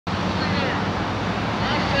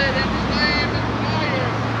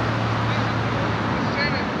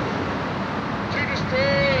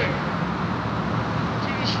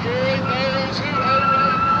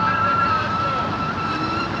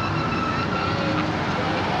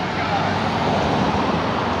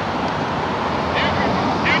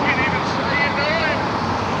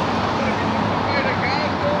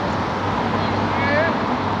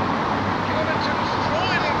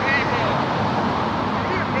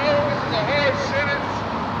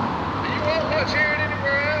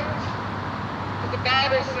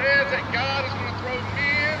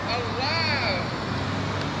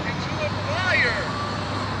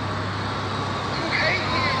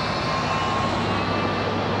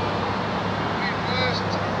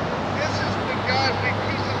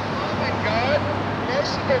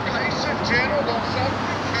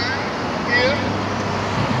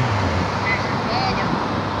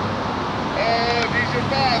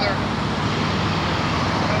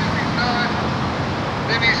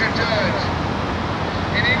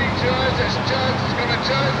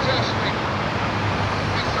judge justly.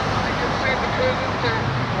 When somebody gets sent to prison for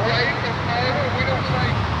rape or murder, we don't say,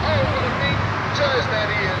 oh, what a mean judge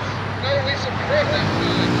that is. No, we support that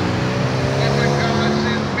judge. But when God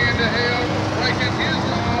sends men to hell breaking his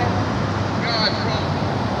law, God's wrong.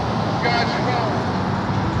 God's wrong.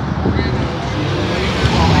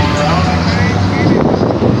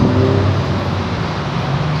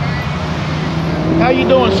 How you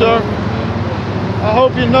doing, sir? I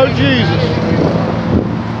hope you know Jesus.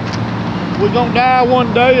 We're going to die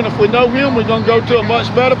one day, and if we know him, we're going to go to a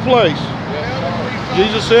much better place.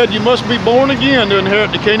 Jesus said you must be born again to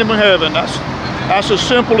inherit the kingdom of heaven. That's as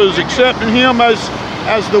simple as accepting him as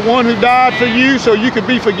the one who died for you so you could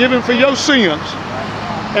be forgiven for your sins,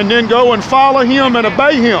 and then go and follow him and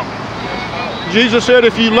obey him. Jesus said,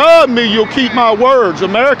 if you love me, you'll keep my words.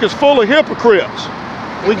 America's full of hypocrites.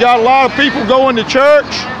 We got a lot of people going to church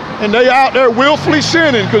and they out there willfully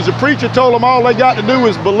sinning because the preacher told them all they got to do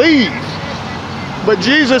is believe. But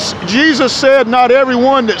Jesus said, not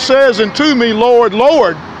everyone that says unto me, Lord,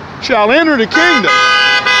 Lord, shall enter the kingdom.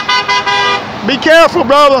 Be careful,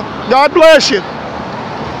 brother. God bless you.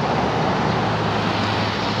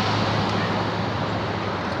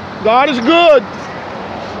 God is good.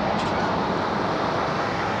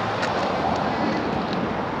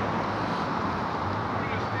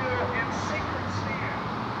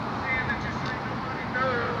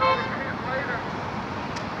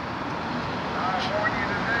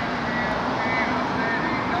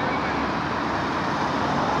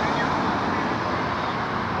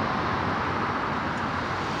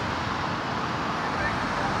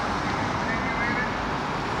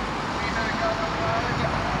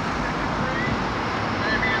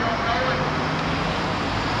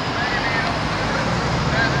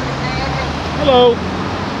 Hello,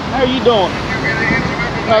 how you doing?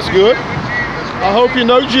 That's good. I hope you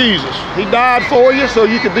know Jesus. He died for you so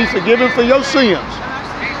you could be forgiven for your sins.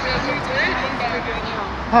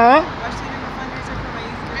 Huh?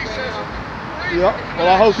 Yeah, well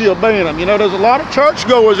I hope you obey him. You know, there's a lot of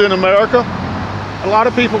churchgoers in America. A lot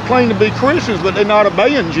of people claim to be Christians, but they're not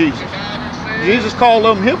obeying Jesus. Jesus called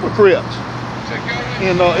them hypocrites.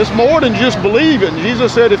 And it's more than just believing.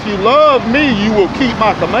 Jesus said, if you love me, you will keep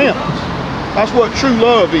my commandments. That's what true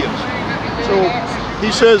love is. So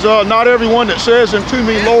he says, not everyone that says unto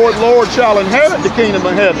me, Lord, Lord, shall inherit the kingdom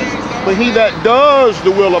of heaven, but he that does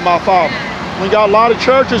the will of my Father. We got a lot of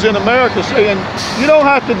churches in America saying, you don't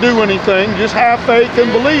have to do anything, just have faith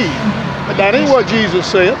and believe. But that ain't what Jesus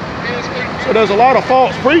said. So there's a lot of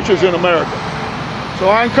false preachers in America.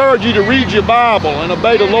 So I encourage you to read your Bible and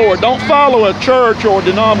obey the Lord. Don't follow a church or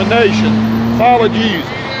denomination. Follow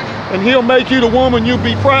Jesus. And he'll make you the woman you'll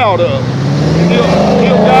be proud of.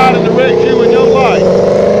 He'll guide and direct you in your life.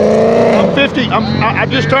 I'm 50. I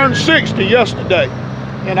just turned 60 yesterday,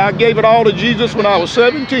 and I gave it all to Jesus when I was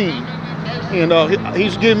 17. And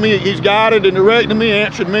he's guided and directed me,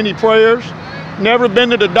 answered many prayers. Never been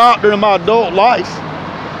to the doctor in my adult life,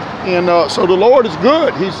 and so the Lord is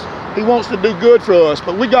good. He wants to do good for us,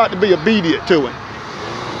 but we got to be obedient to him.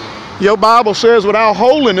 Your Bible says, without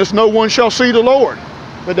holiness, no one shall see the Lord.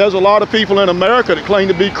 But there's a lot of people in America that claim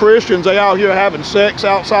to be Christians. They out here having sex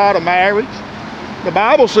outside of marriage. The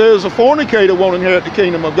Bible says a fornicator won't inherit the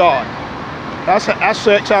kingdom of God. That's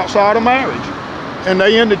sex outside of marriage. And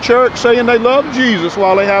they in the church saying they love Jesus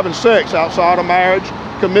while they having sex outside of marriage,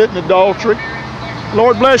 committing adultery.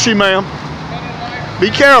 Lord bless you, ma'am.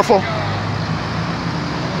 Be careful.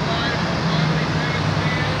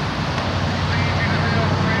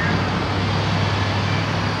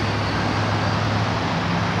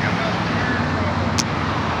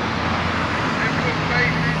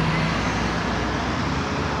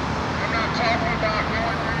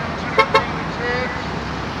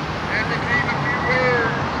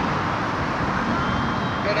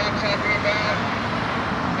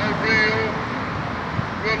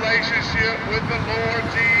 Relationship with the Lord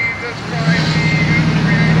Jesus Christ.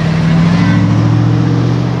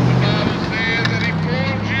 The Bible says that he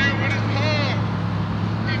formed you with his palm.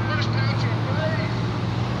 He pushed out your face.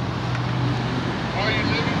 Are you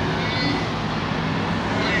living for me?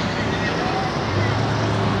 Or are you seeking your own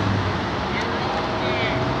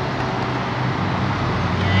thing?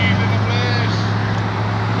 Jesus the flesh.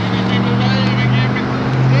 Many people believe and give me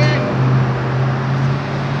death.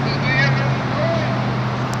 But the end of the day,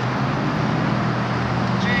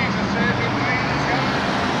 Jesus said to me,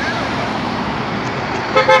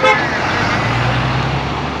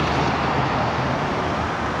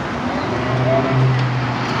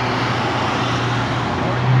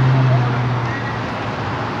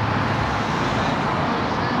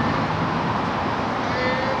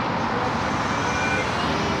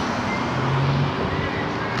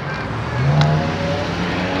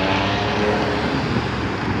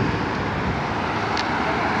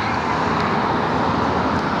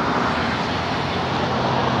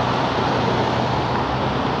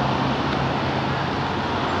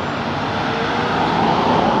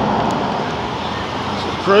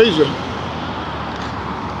 crazy. I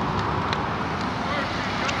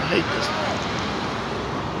hate this.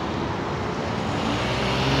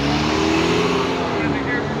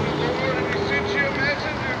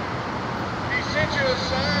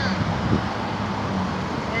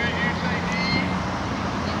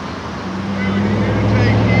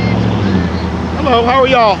 Hello, how are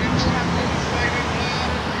y'all?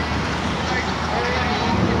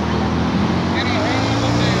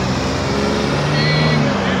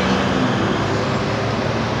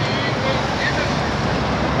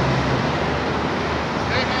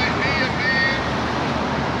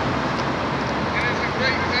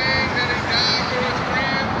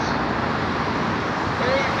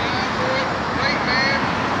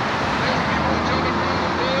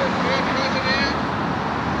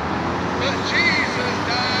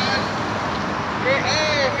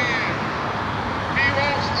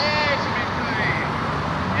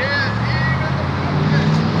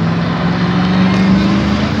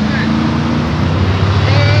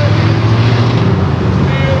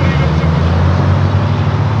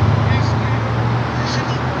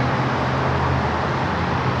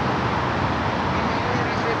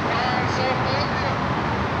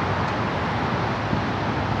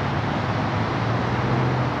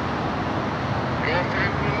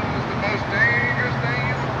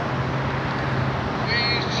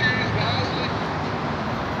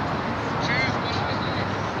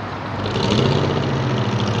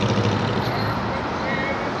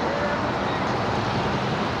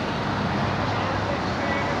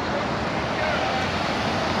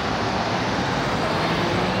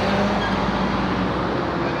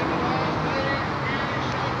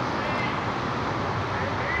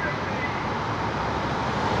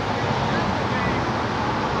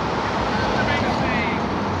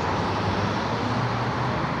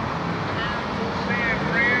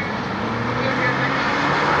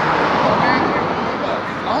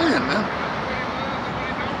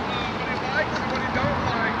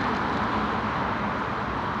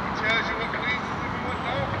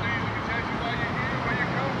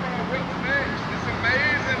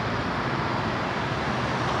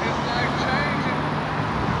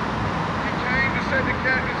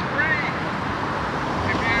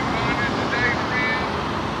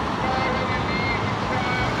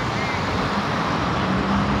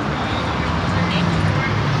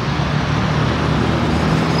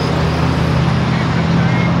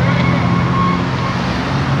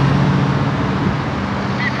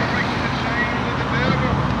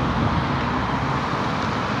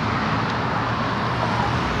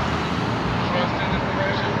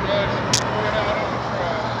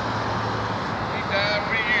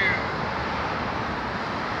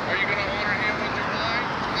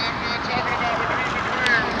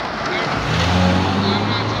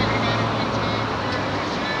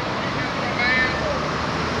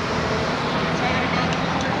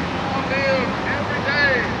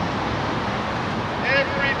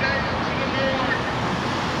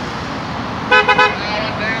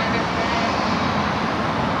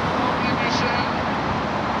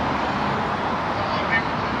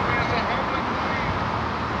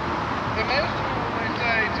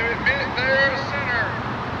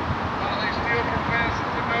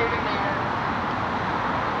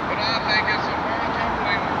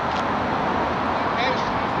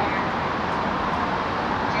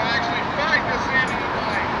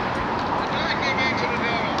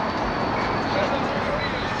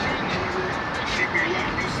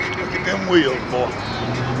 Them wheels, boy.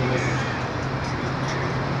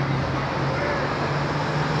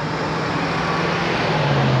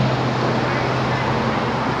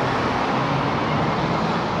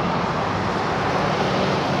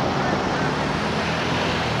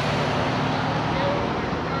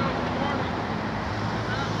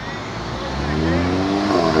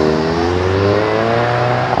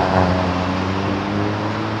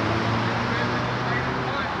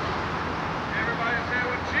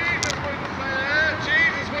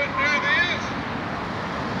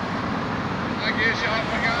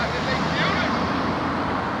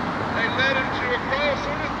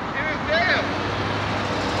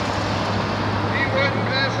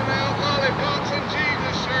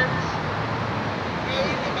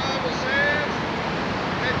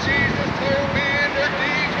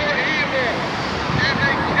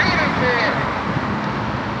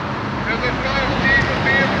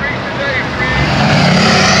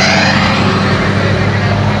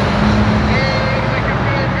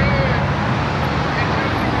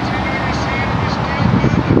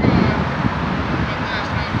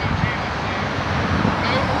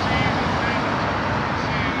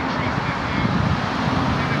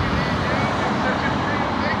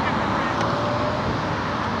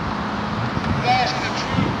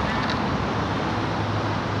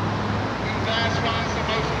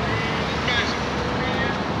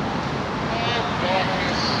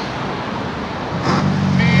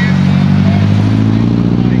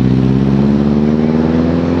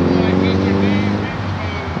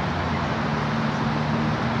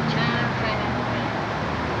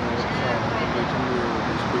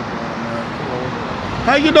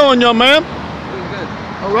 How you doing, young man? Doing good.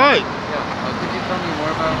 All right. Yeah. Could you tell me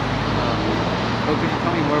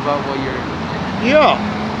more about? What you're? Yeah.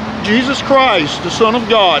 Jesus Christ, the Son of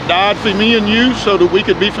God, died for me and you so that we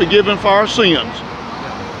could be forgiven for our sins.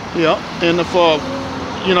 Yeah. And if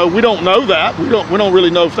you know, we don't know that. We don't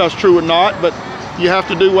really know if that's true or not. But you have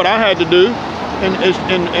to do what I had to do,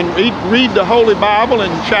 and read the Holy Bible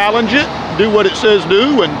and challenge it. Do what it says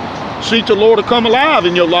do, and seek the Lord to come alive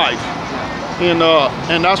in your life. And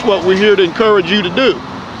that's what we're here to encourage you to do.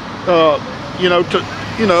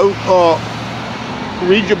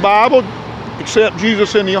 Read your Bible, accept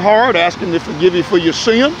Jesus in your heart, ask Him to forgive you for your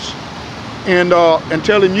sins, and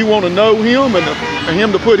tell Him you want to know Him and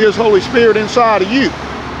Him to put His Holy Spirit inside of you.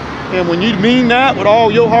 And when you mean that with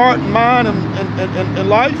all your heart and mind and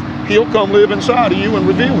life, He'll come live inside of you and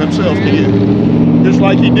reveal Himself to you, just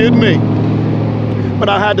like He did me. But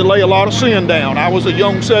I had to lay a lot of sin down. I was a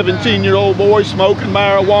young 17-year-old boy smoking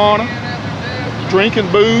marijuana, drinking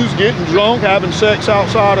booze, getting drunk, having sex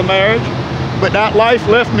outside of marriage. But that life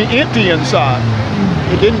left me empty inside.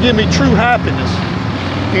 It didn't give me true happiness.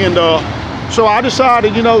 And so I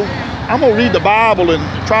decided, you know, I'm gonna read the Bible and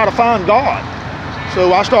try to find God.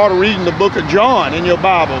 So I started reading the book of John in your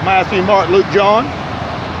Bible, Matthew, Mark, Luke, John.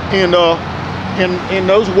 And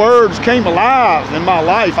those words came alive in my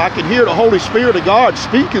life. I could hear the Holy Spirit of God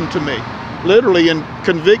speaking to me, literally, and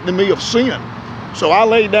convicting me of sin. So I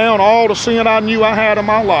laid down all the sin I knew I had in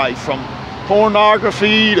my life, from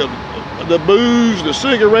pornography to the booze, the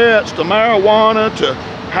cigarettes, to marijuana, to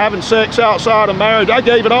having sex outside of marriage. I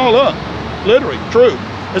gave it all up, literally, true.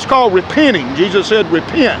 It's called repenting. Jesus said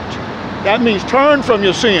repent. That means turn from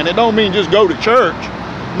your sin. It don't mean just go to church.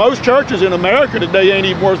 Most churches in America today ain't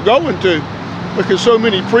even worth going to, because so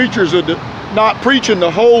many preachers are not preaching the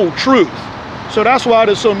whole truth. So that's why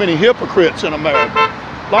there's so many hypocrites in America.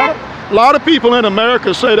 A lot of people in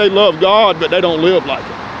America say they love God, but they don't live like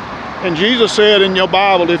it. And Jesus said in your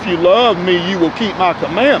Bible, if you love me, you will keep my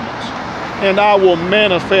commandments, and I will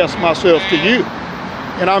manifest myself to you.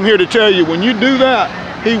 And I'm here to tell you, when you do that,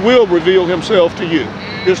 He will reveal Himself to you,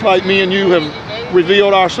 just like me and you have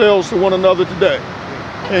revealed ourselves to one another today.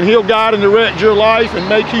 And He'll guide and direct your life and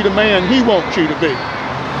make you the man He wants you to be.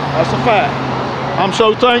 That's a fact. I'm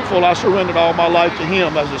so thankful I surrendered all my life to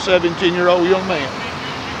Him as a 17-year-old young man.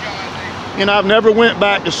 And I've never went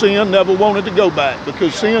back to sin, never wanted to go back,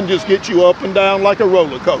 because sin just gets you up and down like a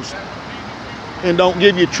roller coaster and don't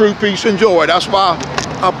give you true peace and joy. That's why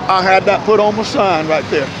I had that put on my sign right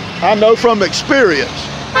there. I know from experience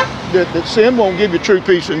that sin won't give you true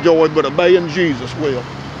peace and joy, but obeying Jesus will.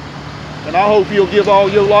 And I hope you'll give all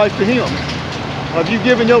your life to Him. Have you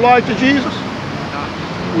given your life to Jesus?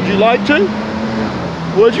 Would you like to?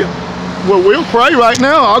 Would you? Well, we'll pray right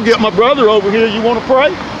now. I'll get my brother over here. You want to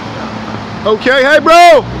pray? Okay, hey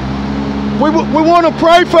bro. We want to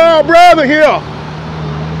pray for our brother here.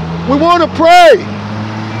 We want to pray.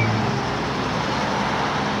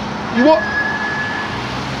 You want?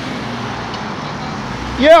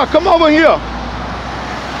 Yeah, come over here.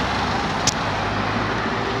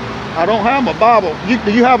 I don't have my Bible.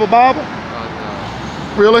 Do you have a Bible?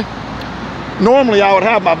 No. Really? Normally I would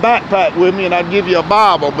have my backpack with me and I'd give you a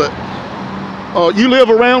Bible, but you live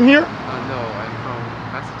around here? No, I'm from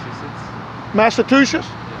Massachusetts. Massachusetts?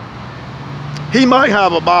 Yeah. He might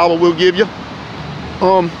have a Bible we'll give you.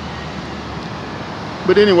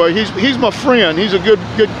 But anyway, he's my friend. He's a good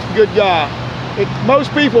guy.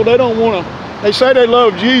 Most people, they don't want to, they say they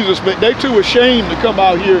love Jesus, but they're too ashamed to come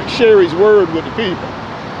out here and share His word with the people.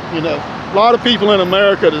 You know, a lot of people in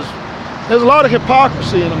America, there's a lot of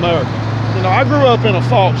hypocrisy in America. You know, I grew up in a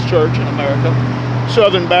false church in America,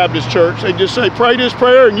 Southern Baptist church. They just say, pray this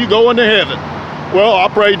prayer and you go into heaven. Well, I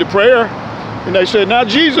prayed the prayer and they said, now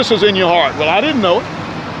Jesus is in your heart. Well, I didn't know it.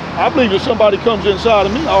 I believe if somebody comes inside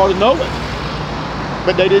of me, I ought to know it.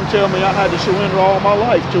 But they didn't tell me I had to surrender all my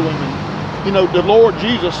life to Him. And, you know, the Lord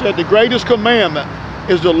Jesus said the greatest commandment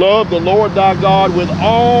is to love the Lord thy God with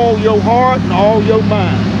all your heart and all your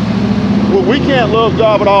mind. Well, we can't love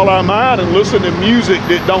God with all our mind and listen to music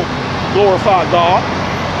that don't glorify God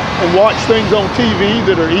and watch things on TV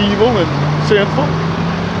that are evil and sinful.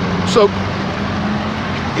 So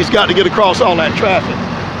He's got to get across all that traffic.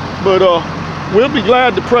 But we'll be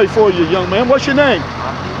glad to pray for you, young man. What's your name?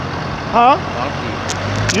 Huh?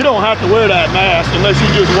 You don't have to wear that mask unless you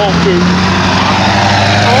just want to.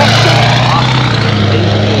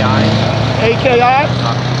 A-K-I?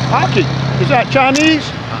 Aki. Is that Chinese?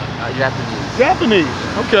 Japanese. Japanese.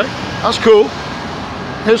 Okay. That's cool.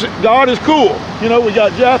 God is cool. You know, we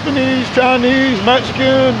got Japanese, Chinese,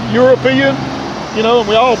 Mexican, European, you know, and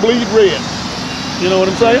we all bleed red. You know what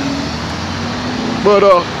I'm saying? But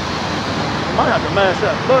I might have to mash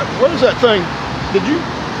that button. What is that thing? Did you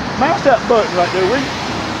mash that button right there, will you?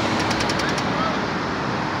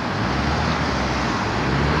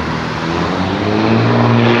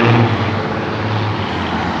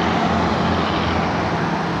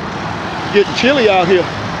 Getting chilly out here.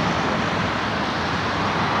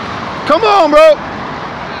 Come on, bro.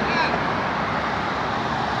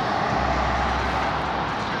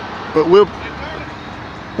 But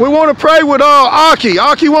we want to pray with Aki.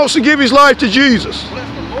 Aki wants to give his life to Jesus. Bless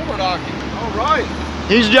the Lord, Aki. All right.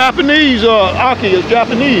 He's Japanese. Aki is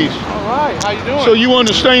Japanese. All right. How you doing? So you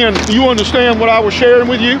understand what I was sharing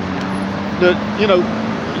with you? That, you know,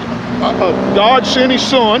 God sent his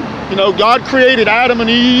son. You know, God created Adam and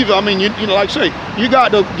Eve. I mean, you know, like I say, you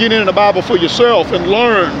got to get into the Bible for yourself and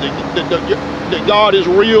learn that God is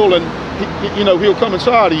real, and you know, he'll come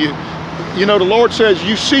inside of you. You know, the Lord says,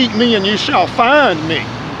 you seek me and you shall find me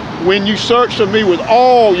when you search for me with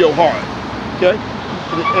all your heart. Okay?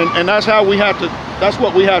 And that's how we have to, that's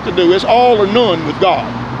what we have to do. It's all or none with God.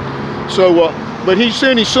 So, but he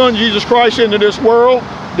sent his son, Jesus Christ, into this world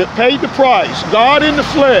that paid the price. God in the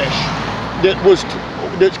flesh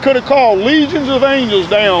that could have called legions of angels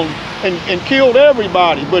down and killed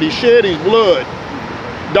everybody, but he shed his blood.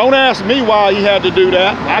 Don't ask me why he had to do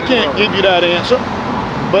that. I can't give you that answer.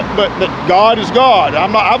 But God is God.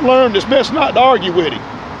 I've learned it's best not to argue with him.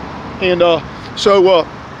 And so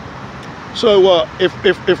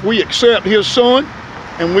if we accept his son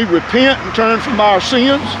and we repent and turn from our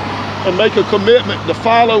sins and make a commitment to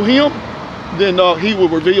follow him, then he will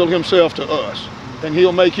reveal himself to us, and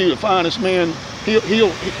he'll make you the finest man. You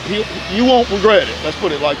won't regret it. Let's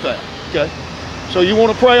put it like that. Okay. So you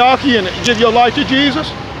want to pray, Aki, and give your life to Jesus?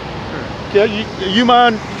 Okay. You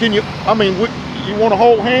mind? Can you? I mean, you want to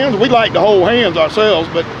hold hands? We like to hold hands ourselves,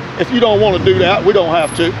 but if you don't want to do that, we don't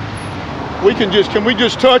have to. Can we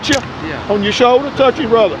just touch you on your shoulder? Touch your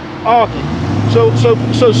brother, Aki. So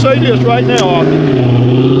say this right now,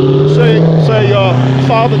 Aki. Say,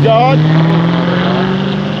 Father God,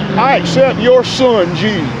 I accept your son,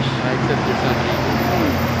 Jesus. I accept your son, Jesus.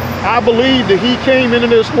 I believe that he came into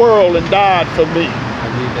this world and died for me. I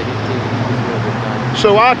believe that he came into this world and died.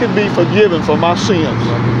 So I can be forgiven for my sins.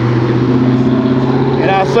 And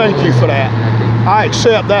I thank you for that. I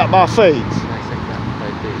accept that by faith.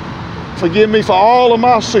 Forgive me for all of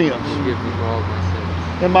my sins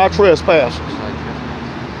and my trespasses.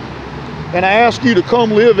 And I ask you to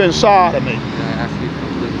come live inside of me.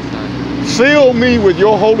 Fill me with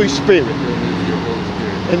your Holy Spirit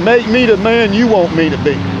and make me the man you want me to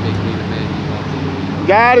be.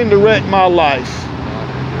 Guide and direct my life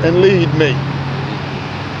and lead me.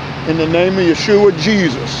 In the name of Yeshua,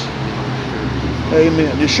 Jesus.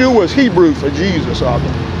 Amen. Yeshua is Hebrew for Jesus, I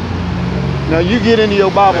believe. Now you get into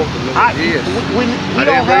your Bible. We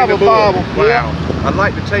don't have a Bible. Wow. Yeah. I'd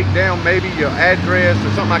like to take down maybe your address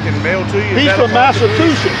or something I can mail to you. He's from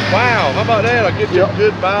Massachusetts. Wow. How about that? I'll get you a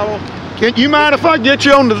good Bible. Can you mind if I get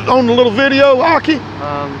you on the little video, Aki?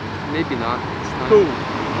 Maybe not. It's not. Cool.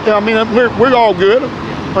 Yeah, I mean, we're all good.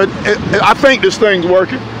 I think this thing's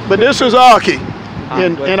working. But this is Aki.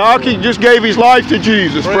 And Aki just gave his life to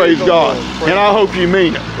Jesus, praise God. And I hope you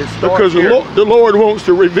mean it. Because the Lord wants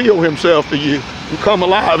to reveal himself to you and come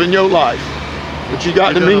alive in your life. But you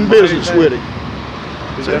got to mean business with him.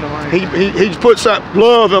 He's put that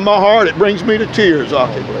love in my heart. It brings me to tears,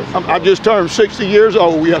 Aki. I just turned 60 years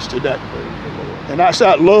old yesterday. And that's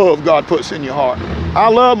that love God puts in your heart. I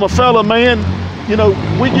love my fellow man. You know,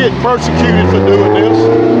 we get persecuted for doing this.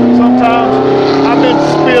 Sometimes I've been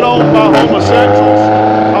spit on by homosexuals.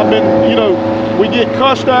 You know, we get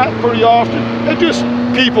cussed at pretty often. They're just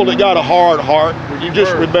people that got a hard heart. You're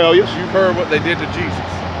just rebellious. You've heard what they did to Jesus.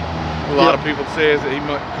 A lot of people says that he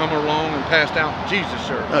might come along and passed out Jesus,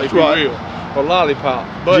 sir. That's right. Or lollipop.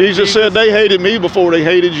 But Jesus said they hated me before they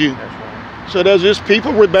hated you. That's right. So there's just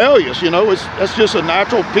people rebellious, you know. That's just a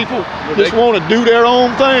natural. People just want to do their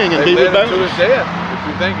own thing and be rebellious. They led him to his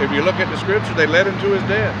death. If you look at the scripture, they led him to his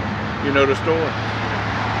death. You know the story.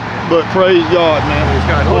 But praise God, man.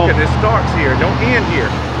 Look at this starts here. Don't end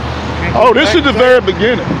here. Oh, this is the very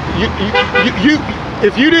beginning.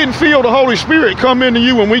 If you didn't feel the Holy Spirit come into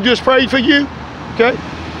you when we just prayed for you, okay,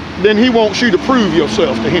 then he wants you to prove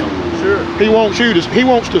yourself to him. Sure. He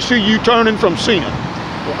wants to see you turning from sin.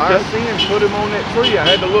 Well, our sins put him on that tree. I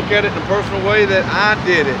had to look at it in a personal way that I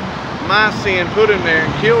did it. My sin put him there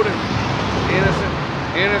and killed him.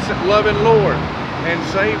 Innocent, loving Lord and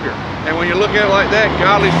Savior. And when you look at it like that,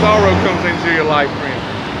 godly sorrow comes into your life, friend.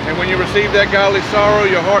 And when you receive that godly sorrow,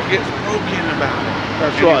 your heart gets broken about it.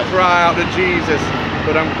 That's and right. You cry out to Jesus,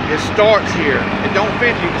 but it starts here. It don't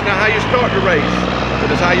finish. It's not how you start the race, but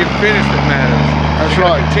it's how you finish that matters. That's you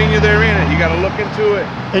right. Continue there in it. You got to look into it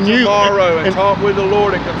And tomorrow and talk with the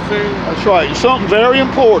Lord and consume. That's right. Something very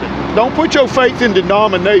important. Don't put your faith in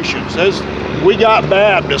denominations. We got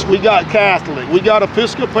Baptist, we got Catholic, we got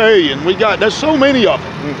Episcopalian, there's so many of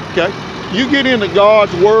them. Okay? You get into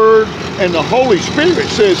God's Word, and the Holy Spirit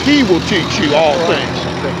says He will teach you all things.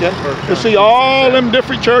 Okay? You see, all them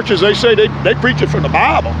different churches, they say they preach it from the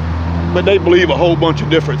Bible, but they believe a whole bunch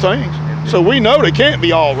of different things. So we know they can't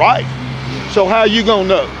be all right. So how you gonna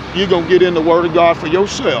know? You're gonna get in the Word of God for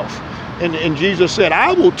yourself. And Jesus said,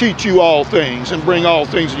 I will teach you all things and bring all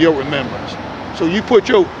things to your remembrance. So you put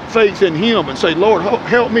your faith in Him and say, Lord,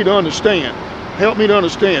 help me to understand. Help me to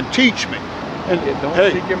understand. Teach me. And don't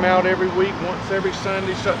seek Him out every week, once every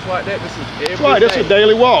Sunday, such like that. This is every that's right. day. It's a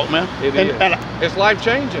daily walk, man. It is. It's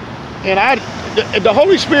life-changing. And the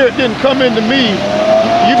Holy Spirit didn't come into me.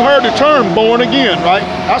 You've heard the term born again, right?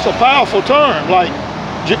 That's a powerful term. Like,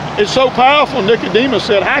 it's so powerful. Nicodemus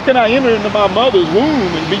said, how can I enter into my mother's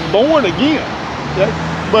womb and be born again? Okay?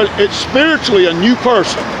 But it's spiritually a new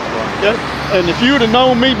person. Okay? And if you'd have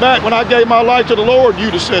known me back when I gave my life to the Lord,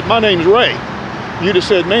 you'd have said, my name's Ray. You'd have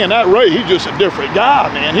said, man, that Ray, he's just a different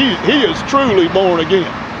guy, man. He is truly born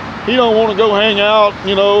again. He don't want to go hang out,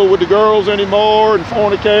 with the girls anymore and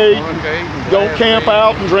fornicate, and go camp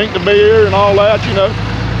out and drink the beer and all that,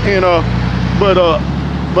 And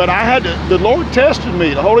but I had the Lord tested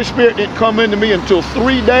me. The Holy Spirit didn't come into me until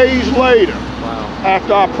 3 days later. Wow.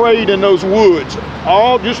 After I prayed in those woods,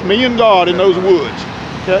 all just me and God in those woods.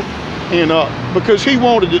 Okay, and because He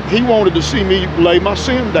wanted to see me lay my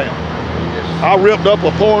sin down. I ripped up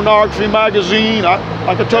a pornography magazine.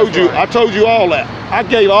 I told you all that. I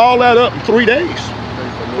gave all that up in 3 days.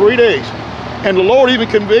 3 days, and the Lord even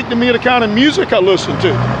convicted me of the kind of music I listened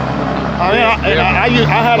to. I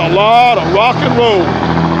had a lot of rock and roll,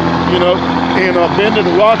 and I've been to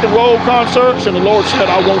the rock and roll concerts, and the Lord said,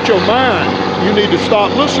 I want your mind. You need to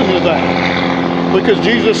stop listening to that. Because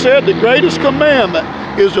Jesus said the greatest commandment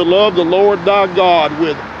is to love the Lord thy God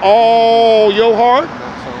with all your heart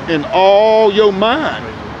and all your mind.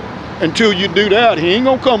 Until you do that, He ain't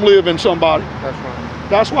gonna come live in somebody. That's right.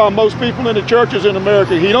 That's why most people in the churches in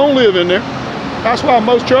America, He don't live in there. That's why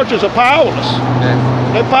most churches are powerless.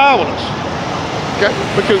 They're powerless. Okay?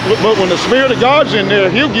 But when the Spirit of God's in there,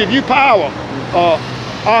 He'll give you power.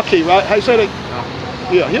 Aki, right? How you say that?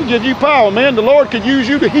 Yeah, He'll give you power, man. The Lord can use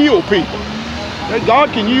you to heal people. God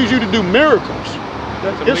can use you to do miracles.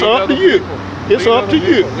 It's up to you. It's up to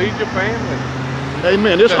you. Lead your family.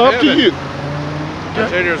 Amen. It's up to you. I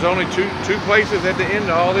said there's only two places at the end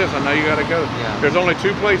of all this. I know you got to go. Yeah. There's only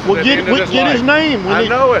two places at the end of this life. Get his name. I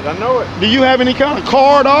know it. Do you have any kind of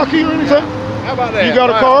card, Aki, or anything? Yeah. How about that? You got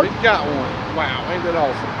a card? You got one. Wow, ain't that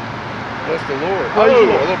awesome? Bless the Lord. Oh,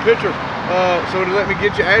 a little picture. So to let me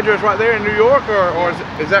get your address right there in New York, or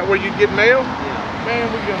is that where you get mail? Yeah. Man,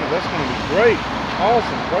 that's gonna be great.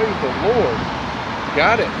 Awesome. Praise the Lord.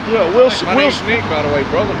 Got it. Yeah, My name's Nick, by the way,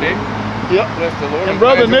 Brother Nick. Yep. Bless the Lord. And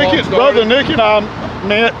Brother Nick and I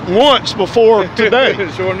met once before today.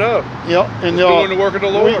 Sure enough. Yep. And doing the work of the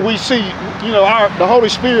Lord. We see, the Holy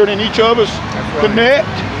Spirit in each of us connect.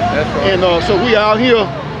 That's right. And so we out here,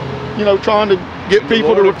 trying to get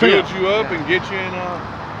people to repent. Build you up and get you in.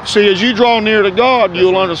 See, as you draw near to God,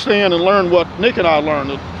 you'll understand and learn what Nick and I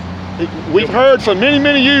learned. We've heard for many,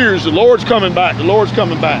 many years the Lord's coming back. The Lord's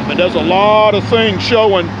coming back. But there's a lot of things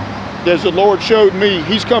showing. As the Lord showed me,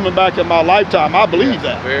 He's coming back in my lifetime. I believe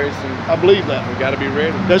that. Very soon. I believe that. We got to be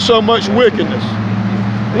ready. There's so much wickedness.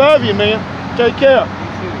 Love you, man. Take care.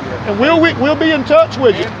 And we'll be in touch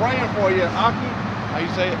with you. And praying for you, Aki. How you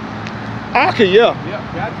say it? Aki, yeah. Yep,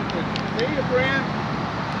 got you. See you, friend.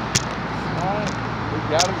 All right. We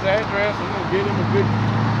got his address. I'm gonna get him a good.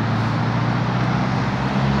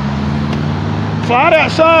 Fly that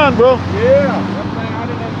sign, bro. Yeah. That thing, I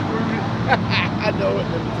didn't unscrew it. I know it.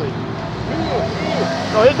 Let me see.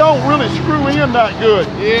 No, it don't really screw in that good.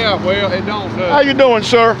 Yeah, well, it don't. How you doing,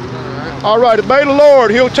 sir? All right, obey the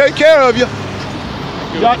Lord. He'll take care of you.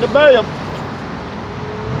 You got to obey Him.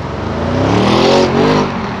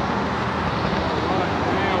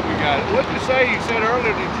 Now we got it. What did you say? You said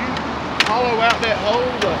earlier, did you hollow out that hole?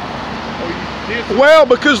 Well,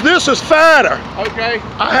 because this is fatter. Okay.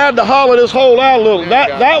 I had to hollow this hole out a little.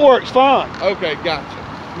 That works fine. Okay, gotcha.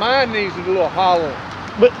 Mine needs a little hollow.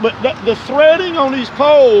 But the threading on these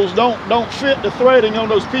poles don't fit the threading on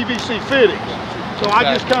those PVC fittings. So I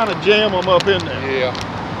just kind of jam them up in there. Yeah.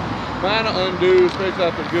 Mine will undo, especially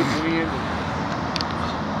after a good wind.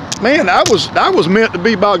 Man, that was meant to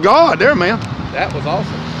be by God there, man. That was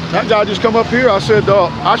awesome. That guy just come up here. I said,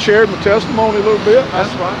 I shared my testimony a little bit.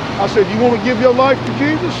 That's right. I said, you want to give your life to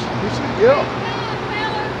Jesus? He said, yeah.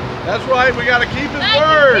 That's right. We got to keep His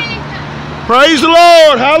word. Praise the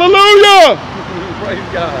Lord. Hallelujah. Praise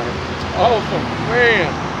God. Awesome.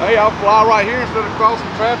 Man. Hey, I'll fly right here instead of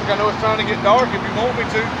crossing traffic. I know it's trying to get dark. If you want me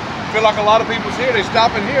to. I feel like a lot of people's here. They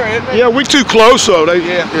stopping here, isn't they? Yeah, we too close though.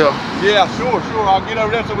 Yeah. Sure. I'll get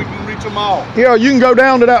over there so we can reach them all. Yeah, you can go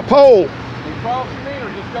down to that pole. You cross me or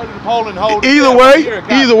just go to the pole and hold it? Either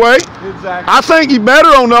way. Exactly. I think you better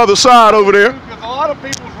on the other side over there. Because a lot of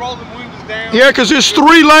people's rolling windows down. Yeah, because it's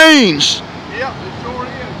 3 lanes. Yep, it sure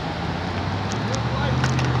is.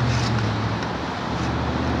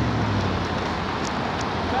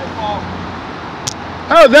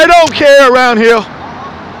 Oh, they don't care around here.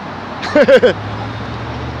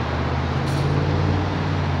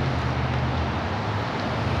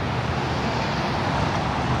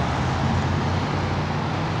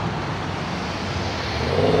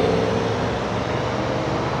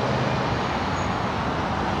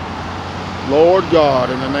 Lord God,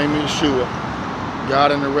 in the name of Yashua,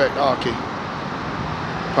 God and Repent Aki,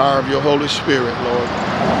 power of your Holy Spirit, Lord.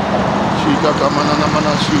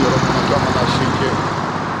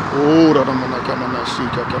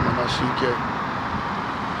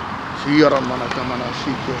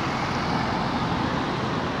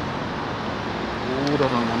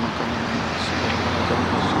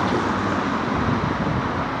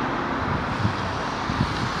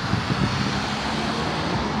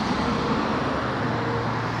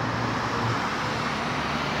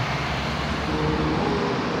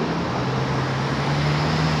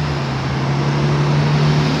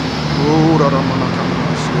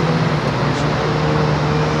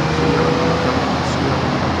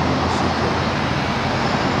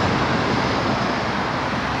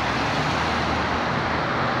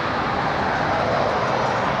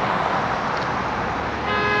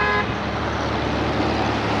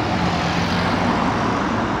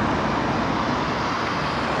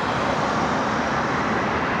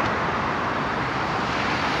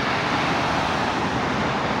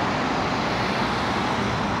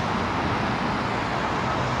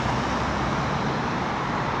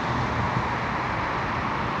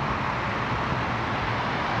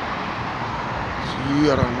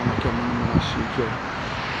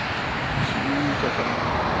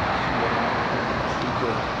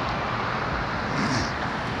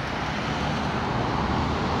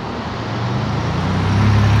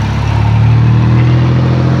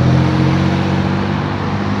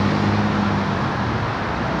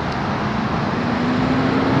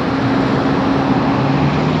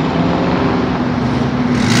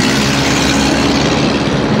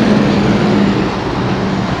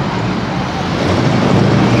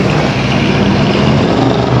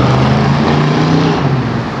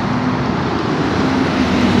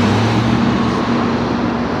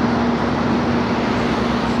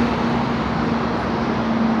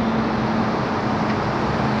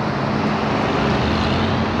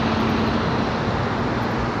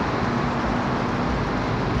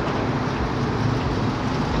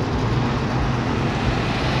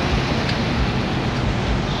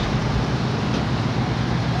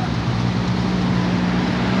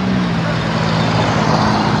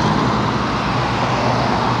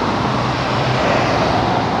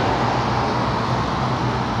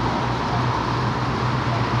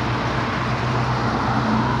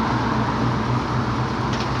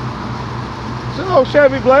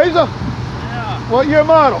 Chevy Blazer? Yeah. What year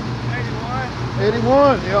model?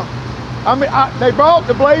 81. 81, yeah. I mean, they brought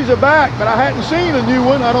the Blazer back, but I hadn't seen a new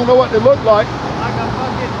one. I don't know what they look like. Like a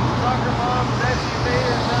fucking soccer mom's SUV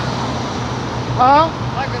or something. Huh?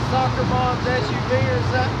 Like a soccer mom's SUV or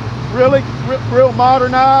something. Really? Real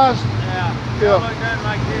modernized? Yeah. Yeah. Don't look nothing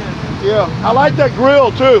like this. Yeah. I like that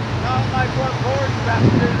grill too. Not like what Ford's about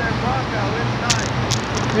to do to their Bronco. It's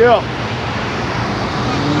nice. Yeah.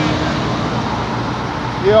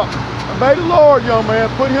 Yeah. Obey the Lord, young man.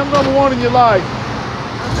 Put Him #1 in your life.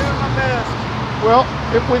 I'm doing my best. Well,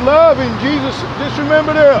 if we love Him, Jesus, just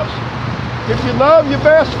remember this. If you love your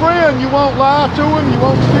best friend, you won't lie to him, you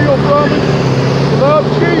won't steal from him. If you love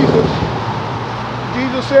Jesus,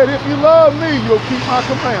 Jesus said, if you love me, you'll keep my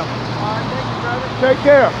commandments. All right, thank you, brother. Take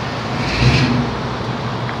care.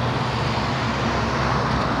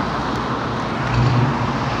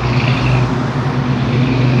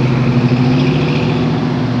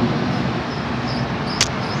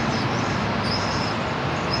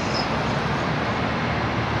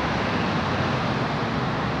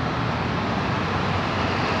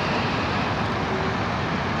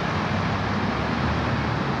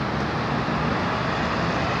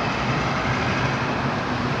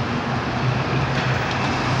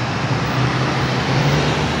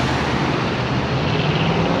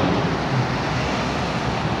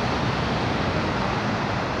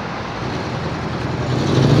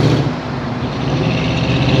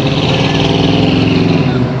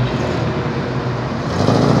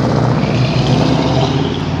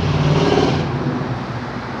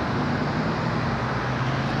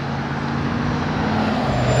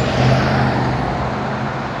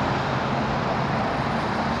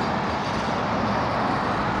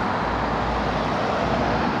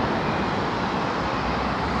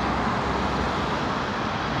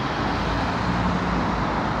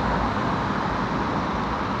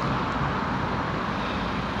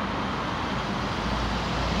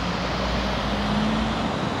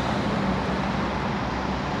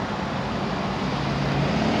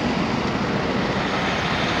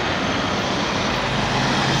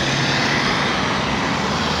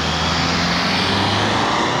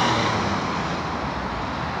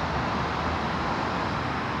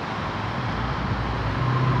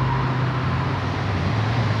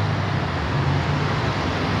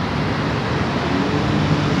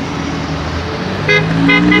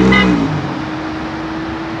 Thank you.